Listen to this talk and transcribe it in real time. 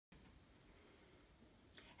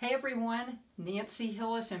Hey everyone, Nancy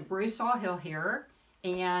Hillis and Bruce Allhill here,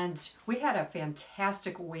 and we had a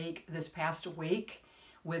fantastic week this past week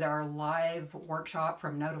with our live workshop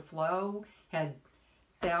from Know to Flow. Had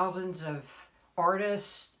thousands of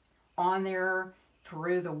artists on there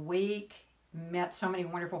through the week, met so many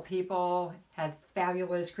wonderful people, had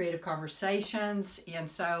fabulous creative conversations, and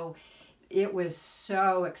so it was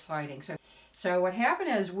so exciting. So what happened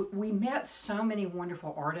is we met so many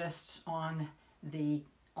wonderful artists on the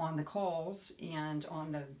calls and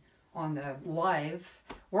on the live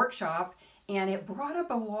workshop, and it brought up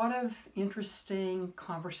a lot of interesting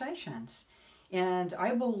conversations. And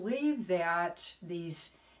I believe that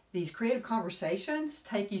these creative conversations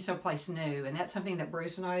take you someplace new, and that's something that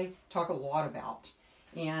Bruce and I talk a lot about.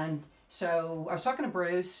 And so I was talking to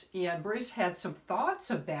Bruce, and Bruce had some thoughts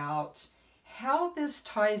about how this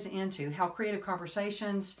ties into how creative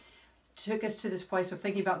conversations took us to this place of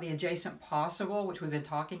thinking about the adjacent possible, which we've been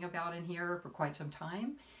talking about in here for quite some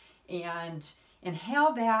time, and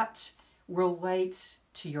how that relates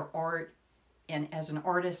to your art and as an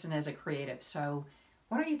artist and as a creative. So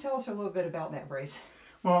why don't you tell us a little bit about that, Bruce?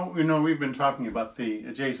 Well, you know, we've been talking about the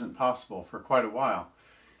adjacent possible for quite a while,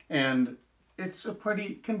 and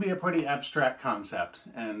can be a pretty abstract concept,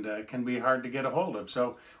 and can be hard to get a hold of.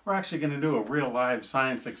 So we're actually going to do a real live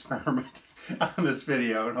science experiment on this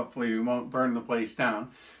video, and hopefully we won't burn the place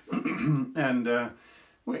down. And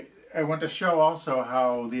I want to show also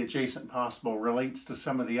how the adjacent possible relates to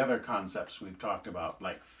some of the other concepts we've talked about,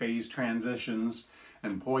 like phase transitions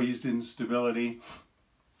and poised instability.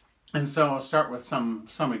 And so I'll start with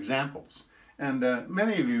some examples. And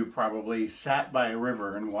many of you probably sat by a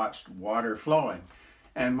river and watched water flowing.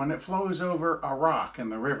 And when it flows over a rock in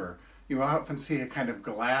the river, you often see a kind of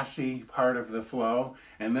glassy part of the flow,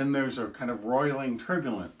 and then there's a kind of roiling,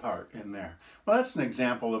 turbulent part in there. Well, that's an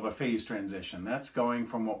example of a phase transition. That's going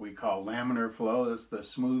from what we call laminar flow, that's the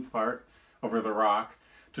smooth part over the rock,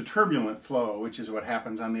 to turbulent flow, which is what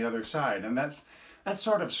happens on the other side. And that's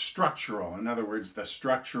sort of structural. In other words, the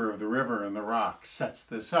structure of the river and the rock sets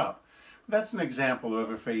this up. That's an example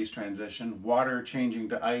of a phase transition. Water changing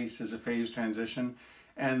to ice is a phase transition,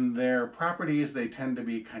 and their properties, they tend to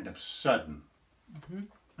be kind of sudden.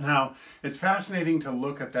 Now, it's fascinating to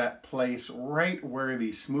look at that place right where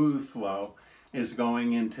the smooth flow is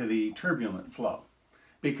going into the turbulent flow,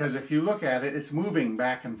 because if you look at it, it's moving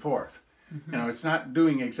back and forth. You know, it's not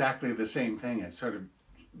doing exactly the same thing. It's sort of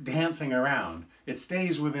dancing around. It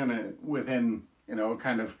stays within you know,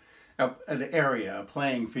 kind of an area, a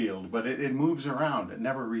playing field, but it moves around. It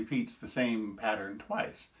never repeats the same pattern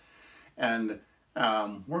twice. And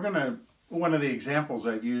one of the examples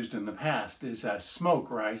I've used in the past is smoke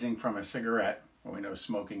rising from a cigarette. Well, we know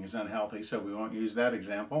smoking is unhealthy, so we won't use that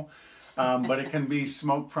example. But it can be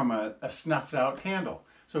smoke from a snuffed out candle.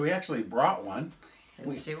 So we actually brought one.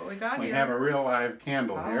 Let's see what we got here. We here. have a real live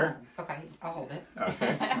candle here. Okay, I'll hold it.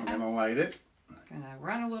 Okay, I'm going to light it. Going to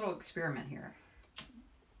run a little experiment here.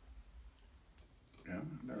 Yeah,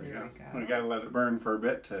 there we go. We got to let it burn for a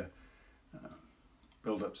bit to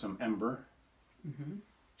build up some ember.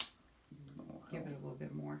 Give it a little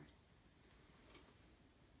bit more.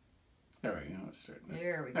 There we go. It's starting to,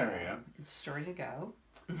 there we go. It's starting to go.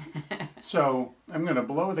 So I'm going to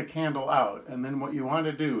blow the candle out, and then what you want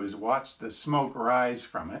to do is watch the smoke rise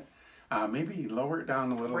from it. Maybe lower it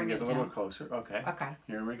down a little and get a little closer. Okay. Okay.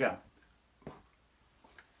 Here we go.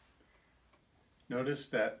 Notice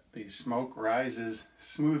that the smoke rises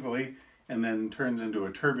smoothly and then turns into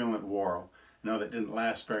a turbulent whirl. I know that didn't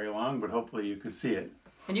last very long, but hopefully you could see it.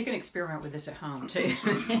 And you can experiment with this at home too,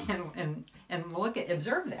 and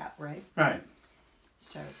observe that, right? Right.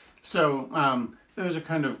 So there's a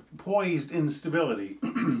kind of poised instability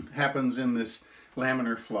happens in this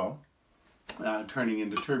laminar flow, turning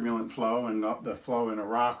into turbulent flow, and the flow in a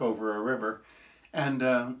rock over a river. And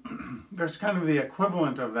there's kind of the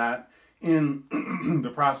equivalent of that in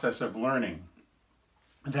the process of learning.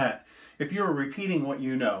 That if you're repeating what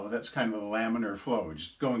you know, that's kind of the laminar flow,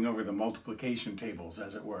 just going over the multiplication tables,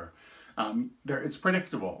 as it were. It's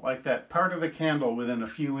predictable, like that part of the candle within a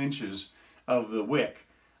few inches of the wick.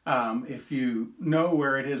 If you know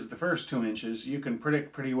where it is the first 2 inches, you can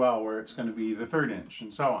predict pretty well where it's going to be the 3rd inch,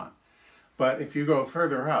 and so on. But if you go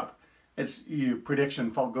further up, your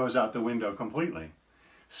prediction goes out the window completely.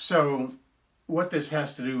 So what this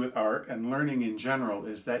has to do with art and learning in general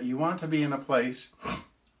is that you want to be in a place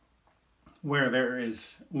where there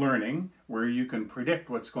is learning, where you can predict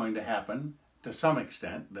what's going to happen to some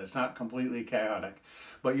extent, that's not completely chaotic,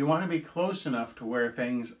 but you want to be close enough to where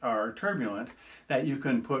things are turbulent that you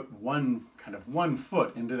can put one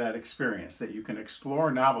foot into that experience, that you can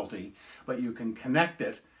explore novelty, but you can connect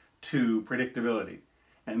it to predictability.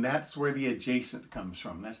 And that's where the adjacent comes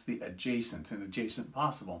from. That's the adjacent and adjacent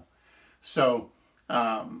possible. So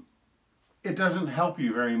it doesn't help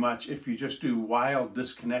you very much if you just do wild,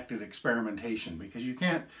 disconnected experimentation, because you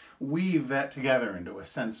can't weave that together into a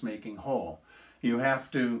sense-making whole. You have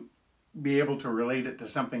to be able to relate it to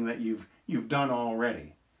something that you've done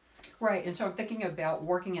already. Right, and so I'm thinking about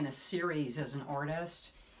working in a series as an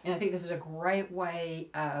artist, and I think this is a great way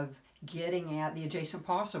of getting at the adjacent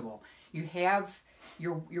possible.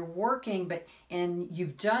 You're working, and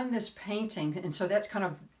you've done this painting, and so that's kind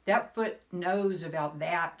of, that foot knows about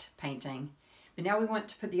that painting. But now we want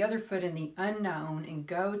to put the other foot in the unknown and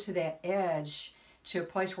go to that edge, to a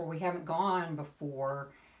place where we haven't gone before,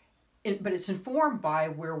 but it's informed by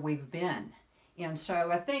where we've been. And so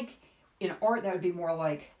I think in art that would be more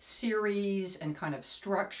like series and kind of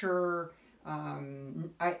structure.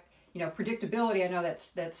 Predictability, I know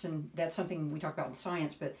that's something we talk about in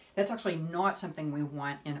science, but that's actually not something we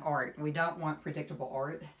want in art. We don't want predictable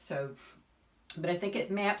art. So, but I think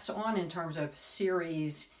it maps on in terms of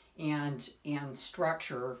series and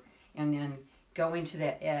structure, and then going to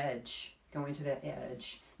that edge,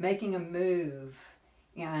 making a move,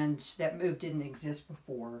 and that move didn't exist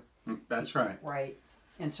before. That's right. Right.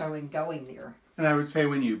 And so in going there. And I would say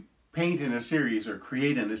when you paint in a series or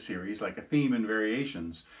create in a series, like a theme and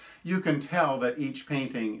variations, you can tell that each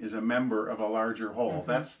painting is a member of a larger whole.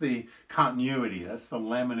 Mm-hmm. That's the continuity, that's the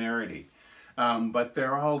liminarity. But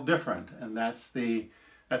they're all different, and that's the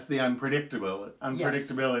unpredictability, yes.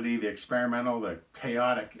 The experimental, the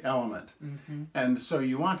chaotic element. Mm-hmm. And so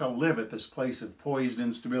you want to live at this place of poised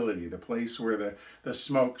instability, the place where the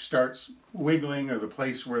smoke starts wiggling, or the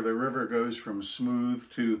place where the river goes from smooth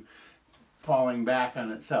to falling back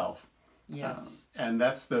on itself. Yes. And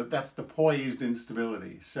that's the poised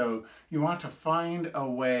instability. So you want to find a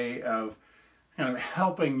way of kind of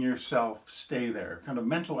helping yourself stay there, kind of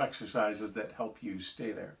mental exercises that help you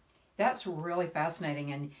stay there. That's really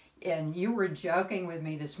fascinating, and you were joking with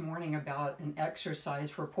me this morning about an exercise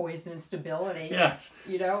for poised instability. Yes.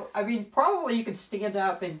 You know, I mean, probably you could stand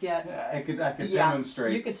up and get. I could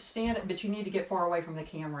demonstrate. You could stand it, but you need to get far away from the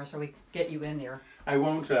camera so we get you in there. I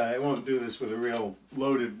won't do this with a real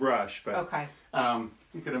loaded brush, but okay.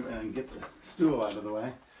 You could get the stool out of the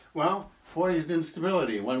way. Well, poised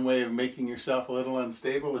instability. One way of making yourself a little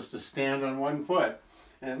unstable is to stand on one foot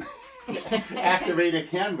and activate a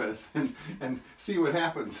canvas and see what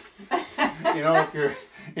happens. You know, if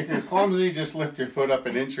you're clumsy, just lift your foot up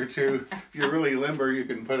an inch or two. If you're really limber, you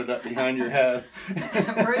can put it up behind your head.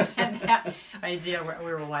 Bruce had that idea.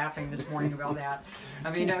 We were laughing this morning about that.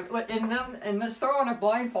 I mean, and let's throw on a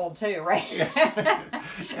blindfold too, right?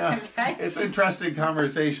 Yeah. Okay. It's interesting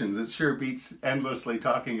conversations. It sure beats endlessly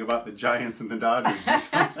talking about the Giants and the Dodgers or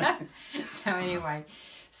something. So anyway.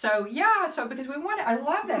 So yeah, because I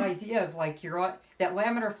love that idea of like you're on that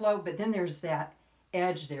laminar flow, but then there's that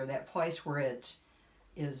edge there, that place where it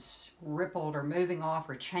is rippled or moving off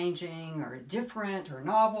or changing or different or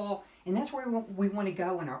novel, and that's where we want to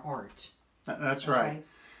go in our art. That's right.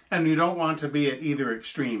 And you don't want to be at either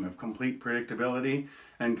extreme of complete predictability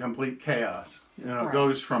and complete chaos. You know, It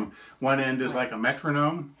goes from one end is like a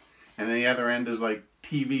metronome, and the other end is like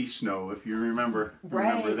TV snow, if you remember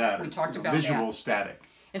that. We talked about visual static.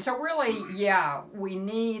 And so really, we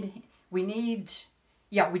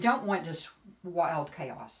don't want just wild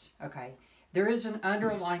chaos, okay? There is an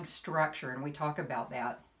underlying structure, and we talk about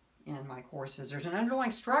that in my courses. There's an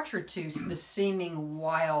underlying structure to the seeming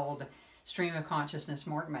wild stream of consciousness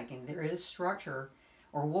mark making. There is structure,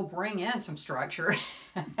 or we'll bring in some structure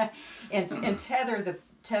and tether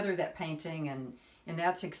that painting, and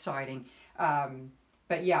that's exciting.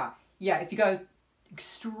 But yeah, if you go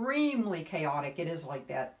extremely chaotic, it is like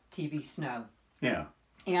that TV snow. Yeah.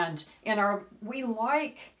 And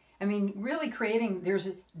really creating, there's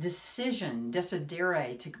a decision,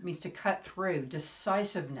 decidere, means to cut through,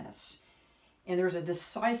 decisiveness. And there's a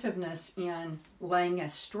decisiveness in laying a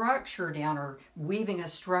structure down or weaving a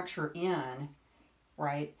structure in,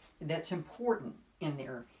 right? That's important in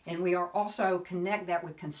there. And we are also connect that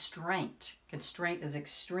with constraint. Constraint is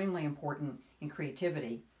extremely important in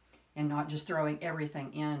creativity, and not just throwing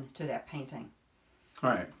everything into that painting.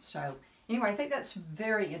 Right. So anyway, I think that's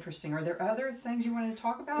very interesting. Are there other things you wanted to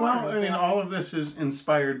talk about? Well, all of this is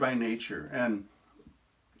inspired by nature, and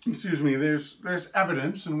there's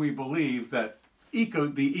evidence, and we believe that the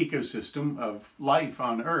ecosystem of life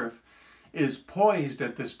on Earth is poised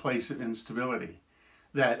at this place of instability.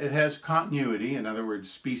 That it has continuity. In other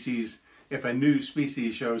words, if a new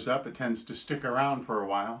species shows up, it tends to stick around for a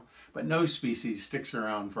while. But no species sticks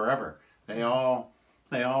around forever. They all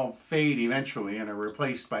they all fade eventually and are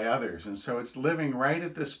replaced by others. And so it's living right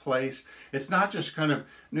at this place. It's not just kind of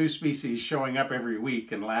new species showing up every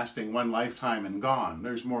week and lasting one lifetime and gone.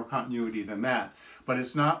 There's more continuity than that. But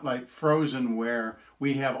it's not like Frozen where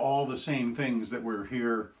we have all the same things that were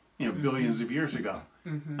here, you know, billions of years ago.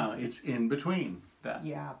 It's in between that.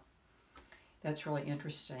 Yeah, that's really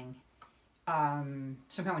interesting.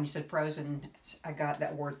 Somehow when you said frozen, I got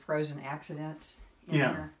that word frozen accidents in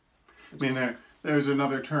there. I mean, there's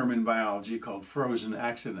another term in biology called frozen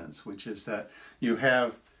accidents, which is that you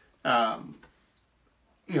have,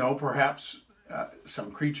 you know, perhaps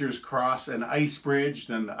some creatures cross an ice bridge,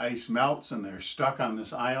 then the ice melts and they're stuck on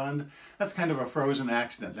this island. That's kind of a frozen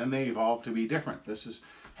accident. Then they evolve to be different. This has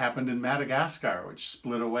happened in Madagascar, which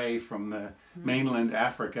split away from the mainland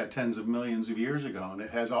Africa tens of millions of years ago, and it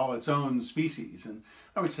has all its own species. And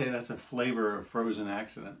I would say that's a flavor of frozen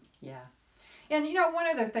accident. Yeah. And you know, one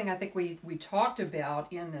other thing I think we talked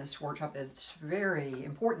about in this workshop that's very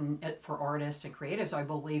important for artists and creatives, I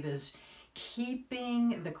believe, is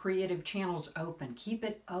keeping the creative channels open. Keep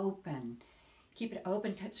it open. Keep it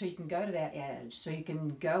open so you can go to that edge, so you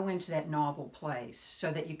can go into that novel place, so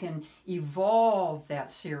that you can evolve that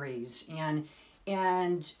series and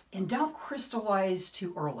don't crystallize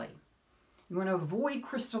too early. You want to avoid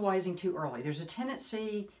crystallizing too early. There's a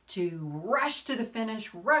tendency to rush to the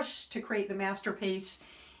finish, rush to create the masterpiece,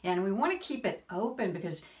 and we want to keep it open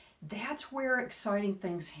because that's where exciting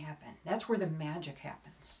things happen. That's where the magic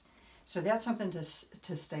happens. So that's something to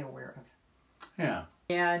stay aware of. Yeah.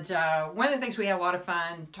 And one of the things we had a lot of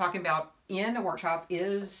fun talking about in the workshop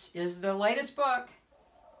is the latest book,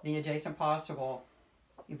 The Adjacent Possible.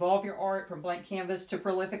 Evolve your art from blank canvas to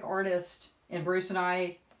prolific artist. And Bruce and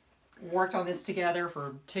I worked on this together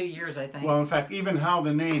for 2 years, I think. Well, in fact, even how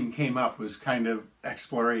the name came up was kind of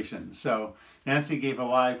exploration. So Nancy gave a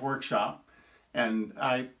live workshop, and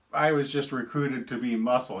I was just recruited to be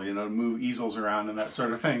muscle, you know, move easels around and that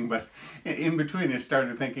sort of thing. But in between, I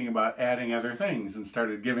started thinking about adding other things and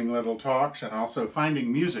started giving little talks and also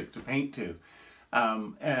finding music to paint to.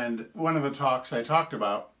 And one of the talks I talked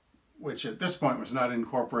about, which at this point was not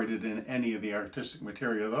incorporated in any of the artistic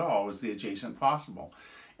material at all, was The Adjacent Possible.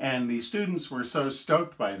 And the students were so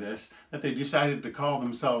stoked by this that they decided to call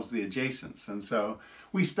themselves the Adjacents. And so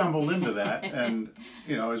we stumbled into that. And,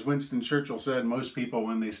 you know, as Winston Churchill said, most people,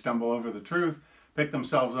 when they stumble over the truth, pick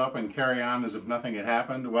themselves up and carry on as if nothing had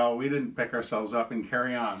happened. Well, we didn't pick ourselves up and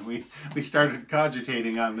carry on. We started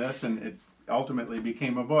cogitating on this, and it ultimately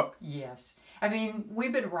became a book. Yes. I mean,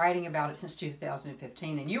 we've been writing about it since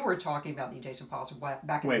 2015, and you were talking about The Adjacent Possible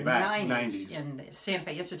back in the 90s in the Santa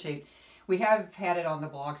Fe Institute. We have had it on the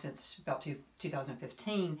blog since about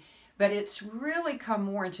 2015, but it's really come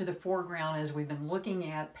more into the foreground as we've been looking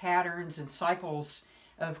at patterns and cycles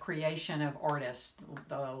of creation of artists,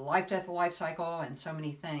 the life, death, life cycle, and so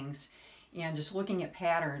many things, and just looking at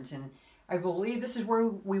patterns. And I believe this is where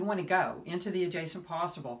we want to go, into the adjacent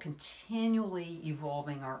possible, continually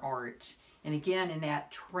evolving our art. And again, in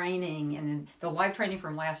that training and in the live training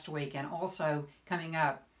from last week, and also coming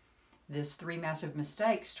up, this 3 Massive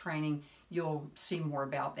Mistakes training, you'll see more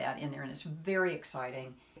about that in there, and it's very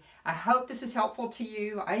exciting. I hope this is helpful to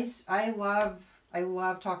you. I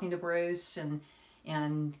love talking to Bruce and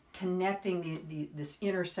connecting this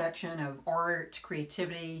intersection of art,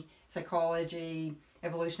 creativity, psychology,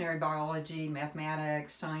 evolutionary biology,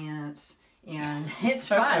 mathematics, science, and it's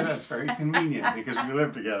fun. That's very convenient because we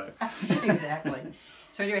live together. Exactly.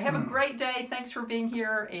 So anyway, have a great day. Thanks for being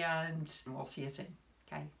here, and we'll see you soon.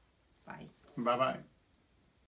 Okay. Bye. Bye-bye.